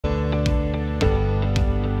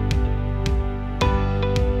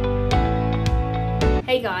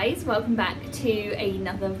Hey guys, welcome back to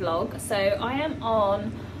another vlog. So I am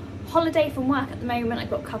on holiday from work at the moment. I've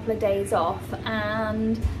got a couple of days off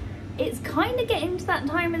and it's kind of getting to that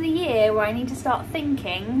time of the year where I need to start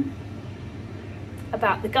thinking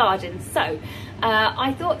about the garden. So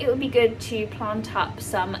I thought it would be good to plant up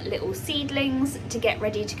some little seedlings to get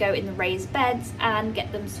ready to go in the raised beds and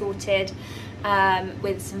get them sorted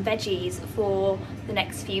with some veggies for the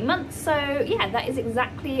next few months. So yeah, that is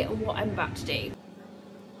exactly what I'm about to do.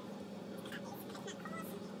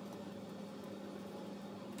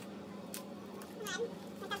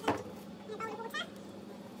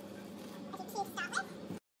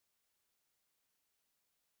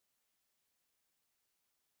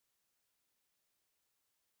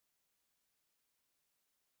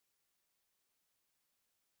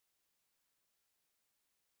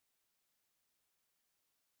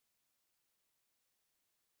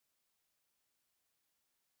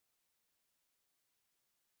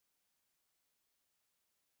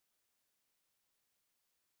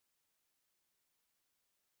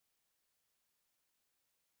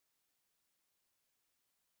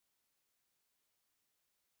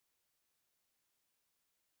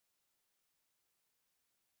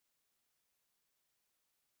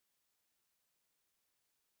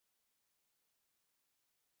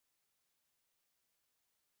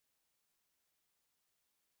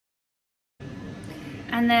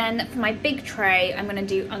 And then for my big tray, I'm gonna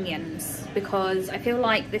do onions because I feel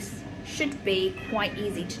like this should be quite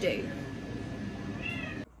easy to do.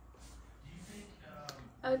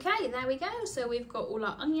 Okay, there we go. So we've got all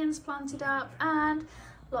our onions planted up and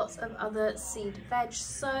lots of other seed veg.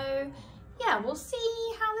 So yeah, we'll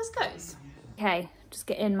see how this goes. Okay, just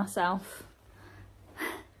getting myself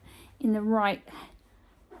in the right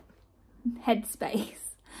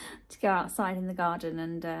headspace to go outside in the garden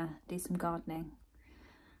and do some gardening.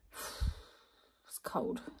 It's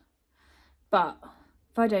cold, but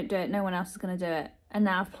if I don't do it, no one else is going to do it. And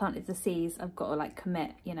now I've planted the seeds, I've got to like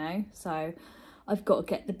commit, you know, so I've got to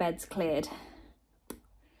get the beds cleared.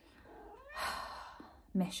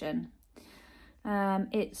 Mission.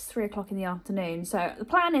 It's 3 o'clock in the afternoon, so the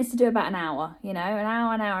plan is to do about an hour, you know, an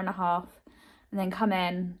hour and a half, and then come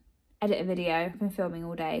in, edit a video. I've been filming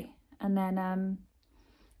all day, and then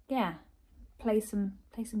yeah, play some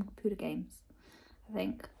computer games, I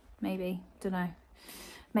think. Maybe, don't know,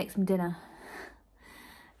 make some dinner.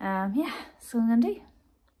 Yeah, that's what I'm gonna do.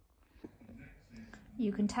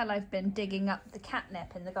 You can tell I've been digging up the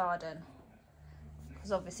catnip in the garden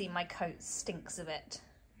because obviously my coat stinks of it.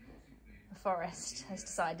 The forest has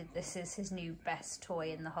decided this is his new best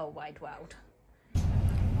toy in the whole wide world.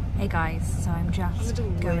 Hey guys, so I'm just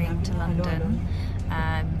going to London.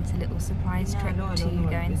 It's a little surprise trip to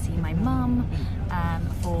go and see my mum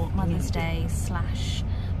for Mother's Day /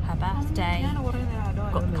 her birthday.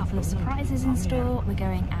 Got a couple of surprises in store. We're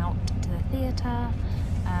going out to the theatre.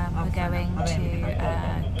 We're going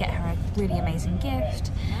to get her a really amazing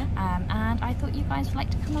gift, and I thought you guys would like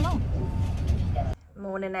to come along.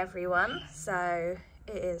 Morning everyone. So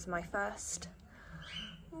it is my first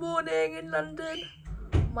morning in London.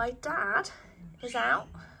 My dad is out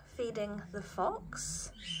feeding the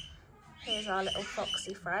fox. Here's our little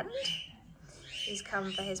foxy friend. He's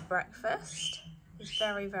come for his breakfast. He's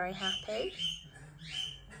very, very happy.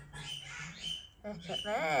 Look at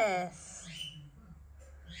this.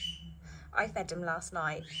 I fed him last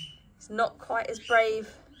night. He's not quite as brave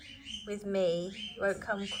with me. He won't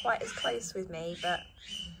come quite as close with me, but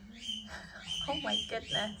oh my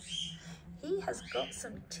goodness. He has got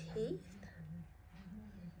some teeth.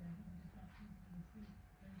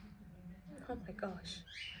 Oh my gosh.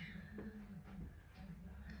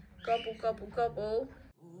 Gobble, gobble, gobble.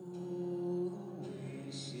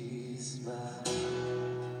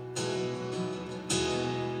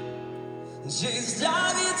 She's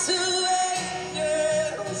diving to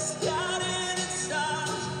angels, starting at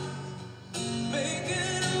stars,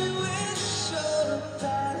 making a wish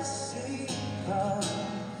about a secret.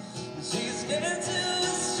 She's getting to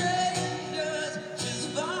strangers, she's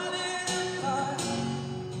falling apart,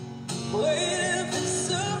 waiting for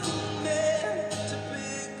some man to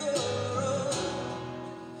pick her up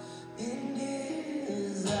in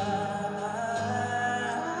his eyes.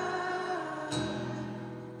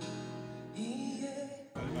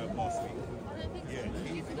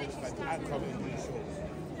 And coming in shorts.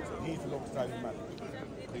 So he's a long-standing man.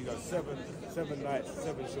 He does seven nights,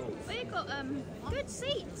 7 shows. We've got good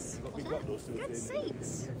seats. We've got those good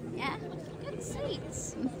seats. Yeah, good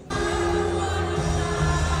seats.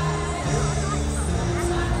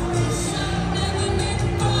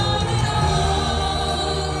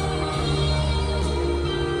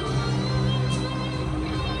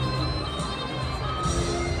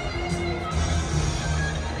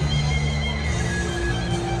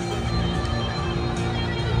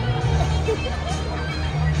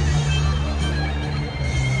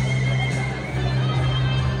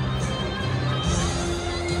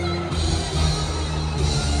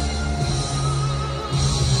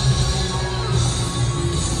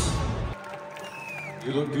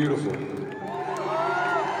 You look beautiful.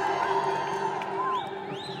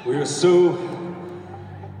 We are so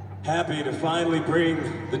happy to finally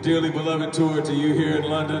bring the Dearly Beloved tour to you here in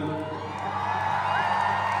London.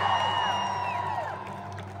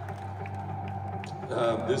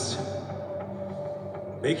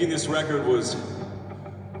 Making this record was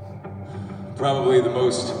probably the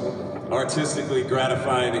most artistically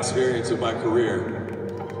gratifying experience of my career.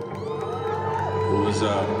 It was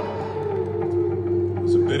a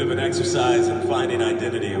bit of an exercise in finding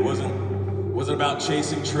identity. It wasn't about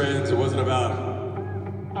chasing trends. It wasn't about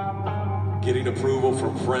getting approval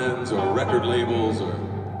from friends or record labels or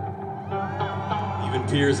even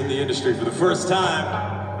peers in the industry. For the first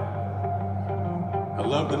time, I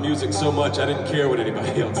loved the music so much I didn't care what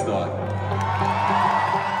anybody else thought.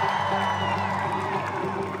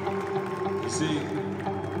 You see,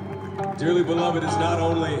 Dearly Beloved is not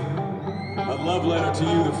only a love letter to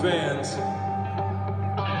you, the fans.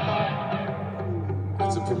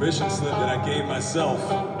 It's a permission slip that I gave myself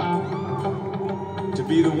to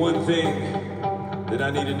be the one thing that I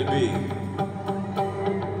needed to be.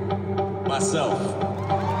 Myself.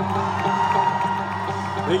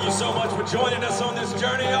 Thank you so much for joining us on this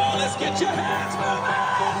journey, y'all. Let's get your hands moving!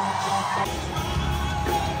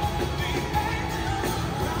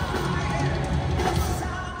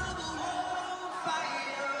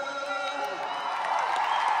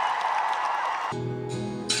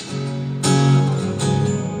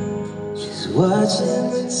 She's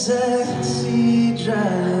watching the taxi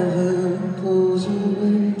driver pulls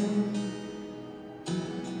away.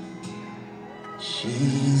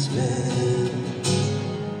 She's been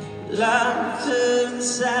locked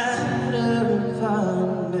inside her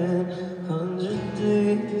apartment 100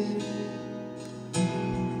 days.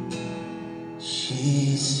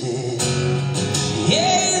 She said,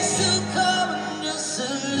 yeah, you're still coming just a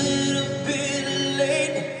little bit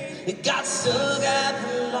late. It got stuck at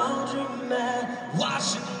the laundromat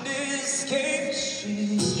washing this cake.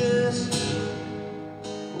 She's just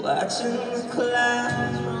watching the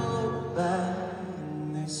clouds roll by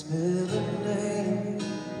and they spell her name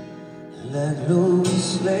like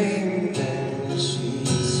Louis Lane, and she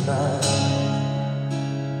smiles.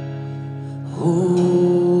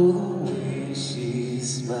 Oh, the way she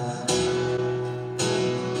smiles.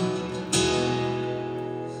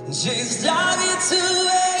 She's talking to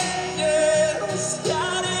angels,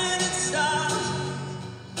 counting the stars,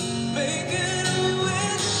 making a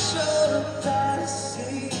wish on a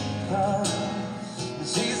Odyssey card.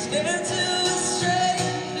 She's getting to the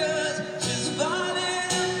strangers, she's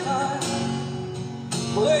falling apart,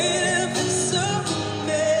 waiting for some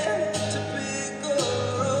man to pick her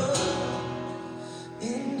up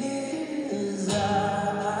in his eyes.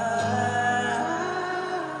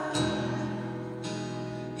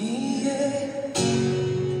 Yeah.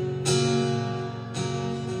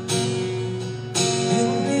 In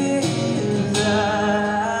his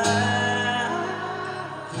eyes.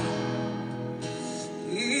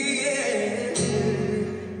 Yeah.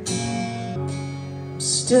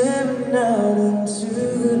 Staring out into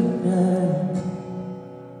the night,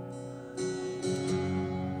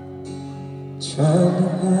 trying to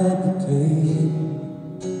hide the pain.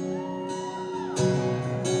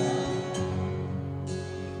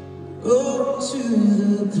 Oh, to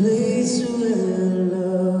the place where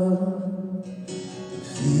love and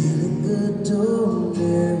feeling good don't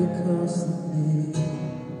ever cost the pain.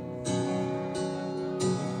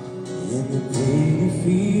 And the pain it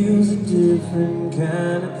feels a different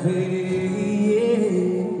kind of pain.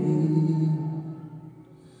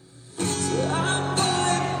 So I'm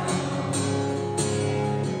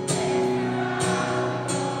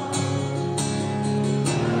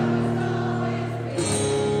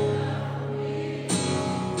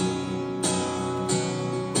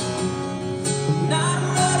not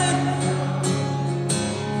running.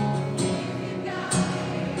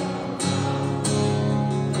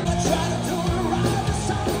 I try to do it right, it's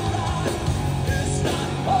not right. It's not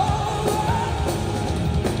over.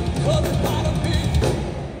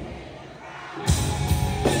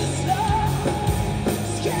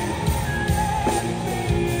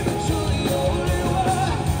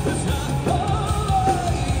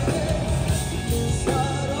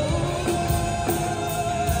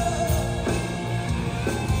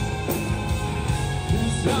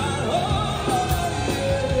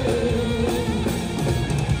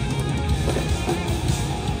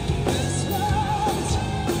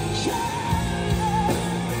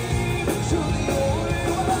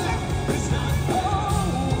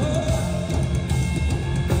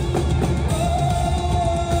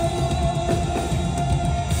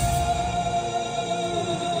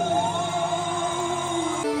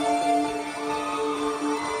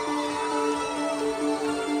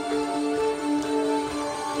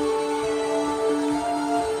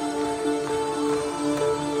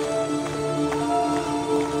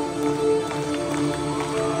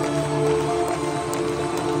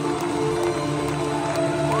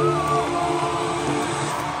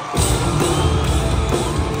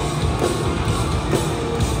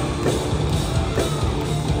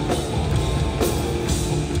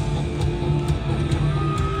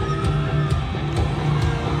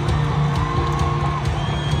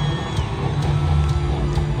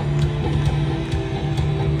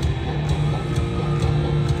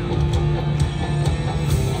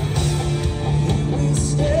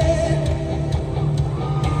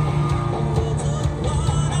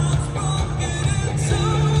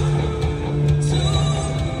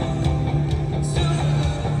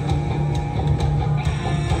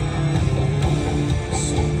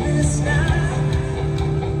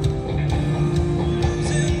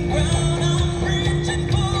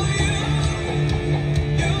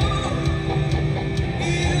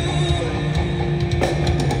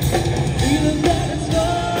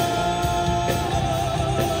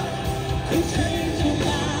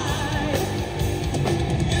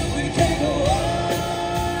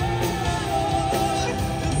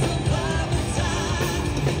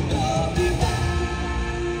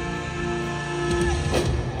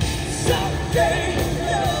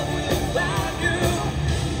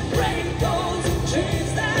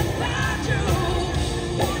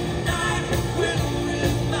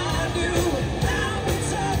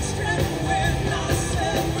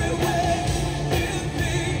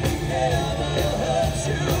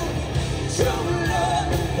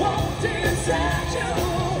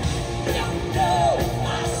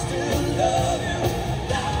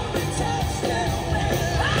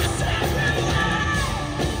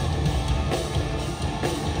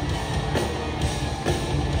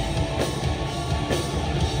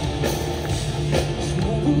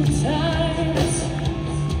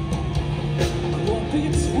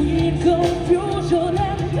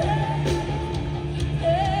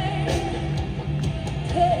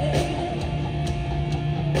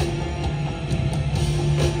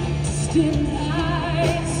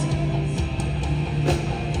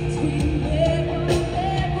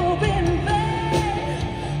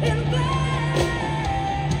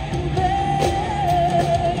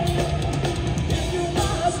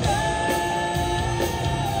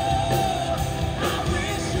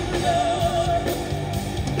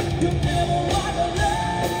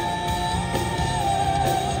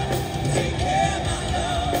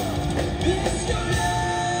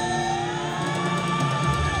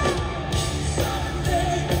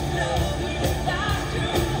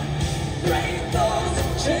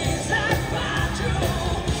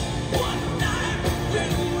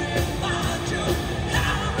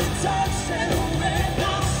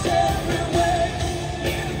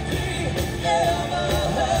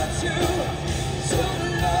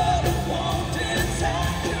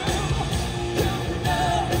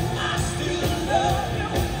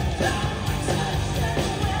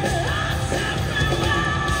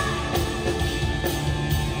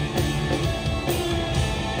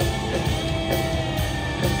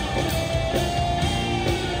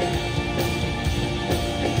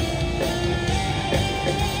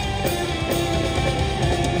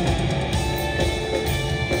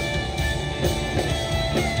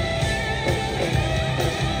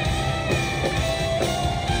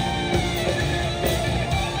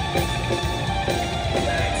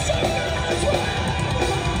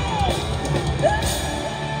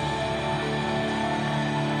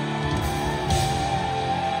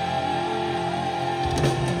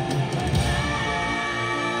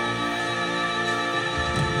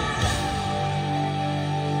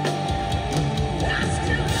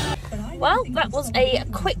 Well, that was a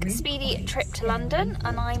quick, speedy trip to London,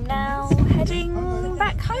 and I'm now heading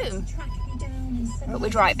back home. But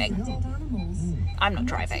we're driving. I'm not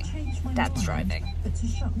driving. Dad's driving.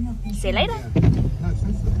 See you later.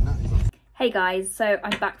 Hey guys, so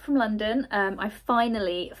I'm back from London. I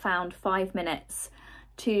finally found 5 minutes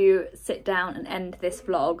to sit down and end this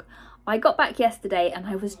vlog. I got back yesterday and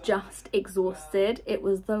I was just exhausted. It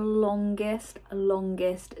was the longest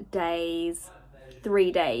days,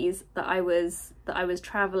 3 days that I was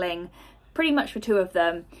traveling, pretty much for 2 of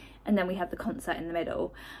them, and then we had the concert in the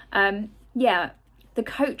middle. Yeah, the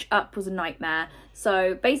coach up was a nightmare.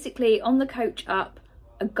 So basically on the coach up,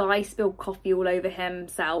 a guy spilled coffee all over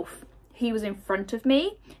himself. He was in front of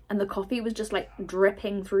me and the coffee was just like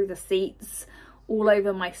dripping through the seats, all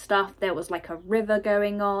over my stuff. There was like a river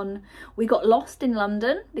going on. We got lost in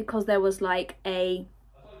London because there was like a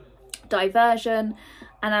diversion,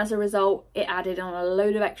 and as a result it added on a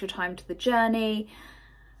load of extra time to the journey.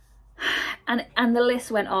 And the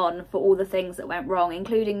list went on for all the things that went wrong,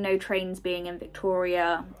 including no trains being in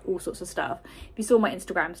Victoria, all sorts of stuff. If you saw my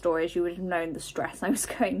Instagram stories, you would have known the stress I was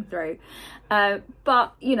going through.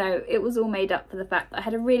 But, you know, it was all made up for the fact that I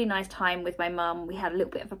had a really nice time with my mum. We had a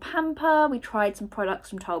little bit of a pamper. We tried some products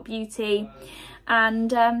from Tile Beauty.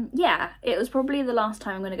 And yeah, it was probably the last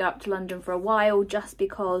time I'm going to go up to London for a while, just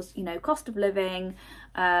because, you know, cost of living,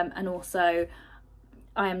 and also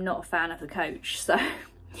I am not a fan of the coach. So...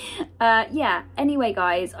 yeah, anyway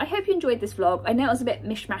guys, I hope you enjoyed this vlog. I know it was a bit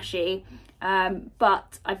mishmashy,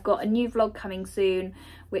 but I've got a new vlog coming soon,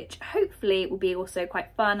 which hopefully will be also quite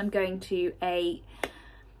fun. I'm going to a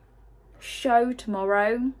show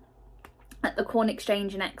tomorrow at the Corn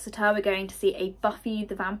Exchange in Exeter. We're going to see a Buffy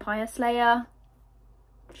the Vampire Slayer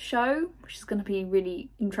show, which is going to be really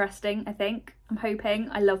interesting, I think. I'm hoping.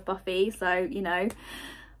 I love Buffy, so, you know,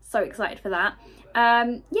 so excited for that.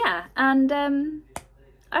 Yeah, and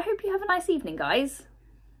I hope you have a nice evening, guys.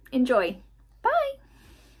 Enjoy. Bye.